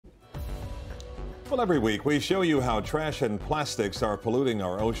Well, every week we show you how trash and plastics are polluting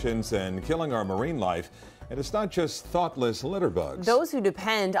our oceans and killing our marine life. And it's not just thoughtless litter bugs. Those who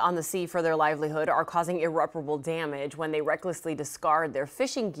depend on the sea for their livelihood are causing irreparable damage when they recklessly discard their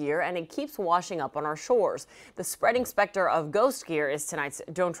fishing gear, and it keeps washing up on our shores. The spreading specter of ghost gear is tonight's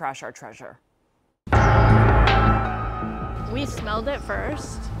Don't Trash Our Treasure. We smelled it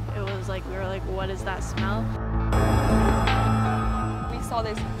first. It was like, we were like, what is that smell? We saw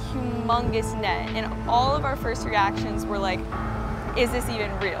this humongous net, and all of our first reactions were like, is this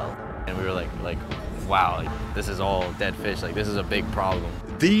even real? And we were like wow, this is all dead fish, this is a big problem.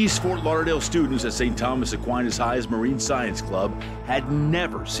 These Fort Lauderdale students at St. Thomas Aquinas High's Marine Science Club had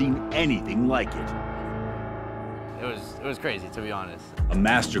never seen anything like it. It was crazy, to be honest. A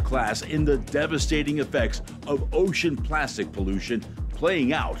master class in the devastating effects of ocean plastic pollution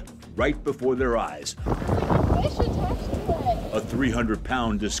playing out right before their eyes. Fish attached to it. A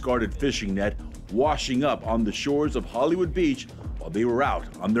 300-pound discarded fishing net washing up on the shores of Hollywood Beach while they were out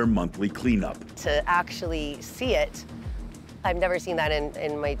on their monthly cleanup. To actually see it, I've never seen that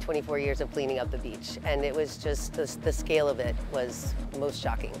in my 24 years of cleaning up the beach. And it was just, the scale of it was most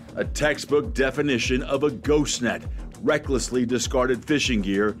shocking. A textbook definition of a ghost net, recklessly discarded fishing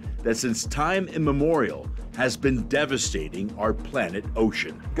gear that since time immemorial has been devastating our planet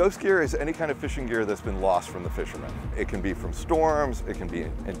ocean. Ghost gear is any kind of fishing gear that's been lost from the fishermen. It can be from storms, it can be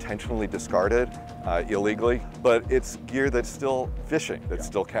intentionally discarded illegally, but it's gear that's still fishing, that's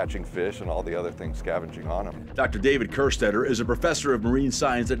still catching fish and all the other things scavenging on them. Dr. David Kerstetter is a professor of marine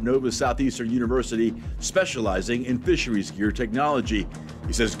science at Nova Southeastern University, specializing in fisheries gear technology.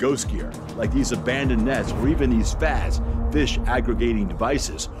 He says ghost gear, like these abandoned nets or even these FADs, fish aggregating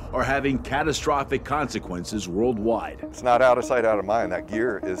devices, are having catastrophic consequences worldwide. It's not out of sight, out of mind. That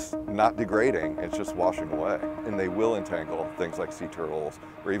gear is not degrading, it's just washing away. And they will entangle things like sea turtles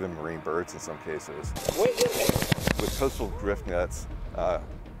or even marine birds in some cases. With coastal drift nets,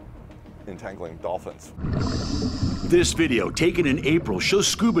 entangling dolphins. This video, taken in April, shows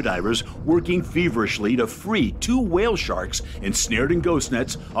scuba divers working feverishly to free 2 whale sharks ensnared in ghost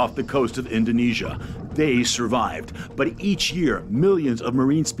nets off the coast of Indonesia. They survived, but each year millions of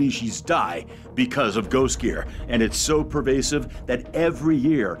marine species die because of ghost gear, and it's so pervasive that every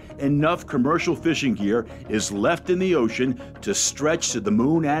year enough commercial fishing gear is left in the ocean to stretch to the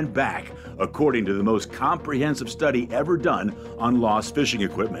moon and back, according to the most comprehensive study ever done on lost fishing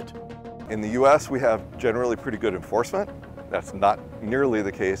equipment. In the US, we have generally pretty good enforcement. That's not nearly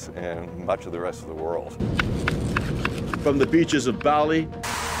the case in much of the rest of the world. From the beaches of Bali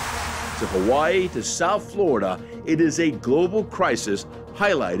to Hawaii to South Florida, it is a global crisis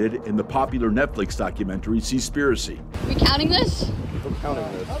highlighted in the popular Netflix documentary Seaspiracy. We counting this? We're counting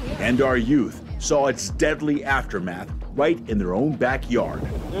this. And our youth saw its deadly aftermath right in their own backyard.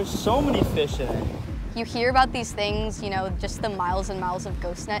 There's so many fish in it. You hear about these things, just the miles and miles of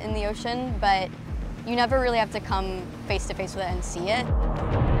ghost net in the ocean, but you never really have to come face to face with it and see it.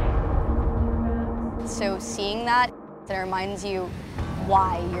 So seeing that, it reminds you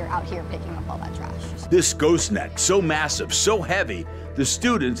why you're out here picking up all that trash. This ghost net, so massive, so heavy, the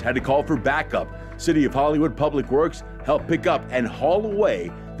students had to call for backup. City of Hollywood Public Works helped pick up and haul away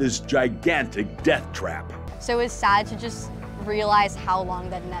this gigantic death trap. So it was sad to just realize how long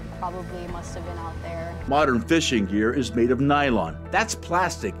that net probably must have been out there. Modern fishing gear is made of nylon. That's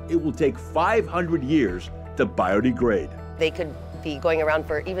plastic. It will take 500 years to biodegrade. They could be going around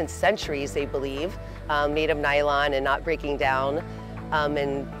for even centuries, they believe, made of nylon and not breaking down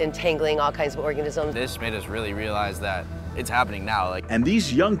and entangling all kinds of organisms. This made us really realize that it's happening now. And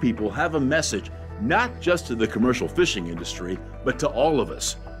these young people have a message, not just to the commercial fishing industry, but to all of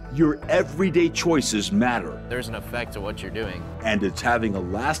us. Your everyday choices matter. There's an effect to what you're doing. And it's having a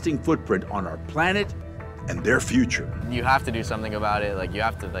lasting footprint on our planet and their future. You have to do something about it. You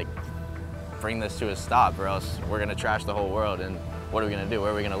have to bring this to a stop, or else we're gonna trash the whole world. And what are we gonna do?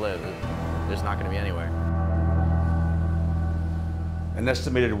 Where are we gonna live? There's not gonna be anywhere. An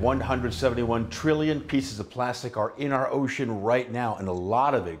estimated 171 trillion pieces of plastic are in our ocean right now, and a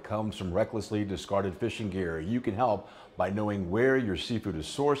lot of it comes from recklessly discarded fishing gear. You can help by knowing where your seafood is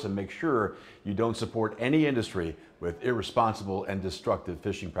sourced and make sure you don't support any industry with irresponsible and destructive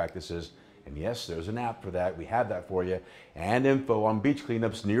fishing practices. And yes, there's an app for that. We have that for you. And info on beach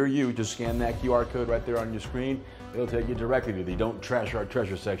cleanups near you. Just scan that QR code right there on your screen. It'll take you directly to the Don't Trash Our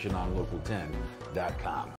Treasure section on local10.com.